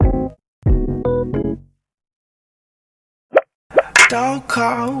Don't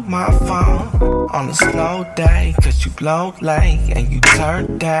call my phone on a slow day, cause you blow late and you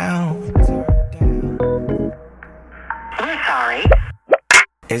turn down. I'm sorry.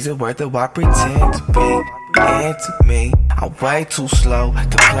 Is it worth it? Why pretend to be into me? I'm way too slow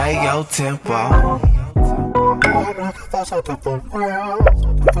to play your tempo.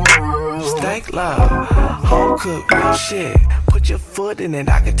 Stank Love, home cooked real shit. Put your foot in it,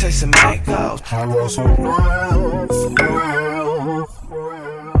 I can taste some mangoes.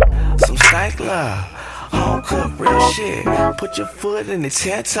 Some Stank Love, home cooked real shit. Put your foot in it,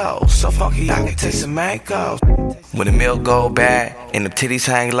 10 toes. So funky, I can taste some mangoes. When the milk go bad and the titties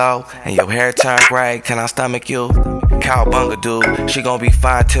hang low and your hair turn gray, can I stomach you? Cowbunga dude, she gon' be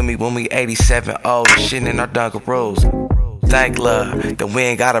fine to me when we 87 old. Shitting in our dungaroos. Stank Love, then we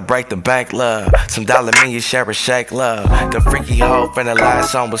ain't gotta break the bank, love. Some dollar million share a shake, love. The freaky hoe from the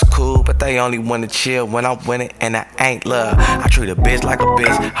last song was cool, but they only wanna chill when I'm winning, and I ain't love. I treat a bitch like a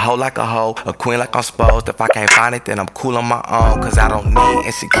bitch, a hoe like a hoe, a queen like I'm supposed. If I can't find it, then I'm cool on my own, cause I don't need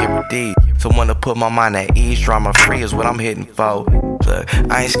insecurity. So wanna put my mind at ease, drama free is what I'm hitting for.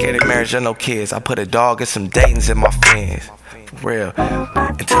 Look, I ain't scared of marriage or no kids. I put a dog and some datings in my fins. For real.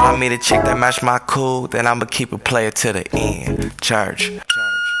 Until I meet a chick that match my cool, then I'ma keep a player to the end. Church.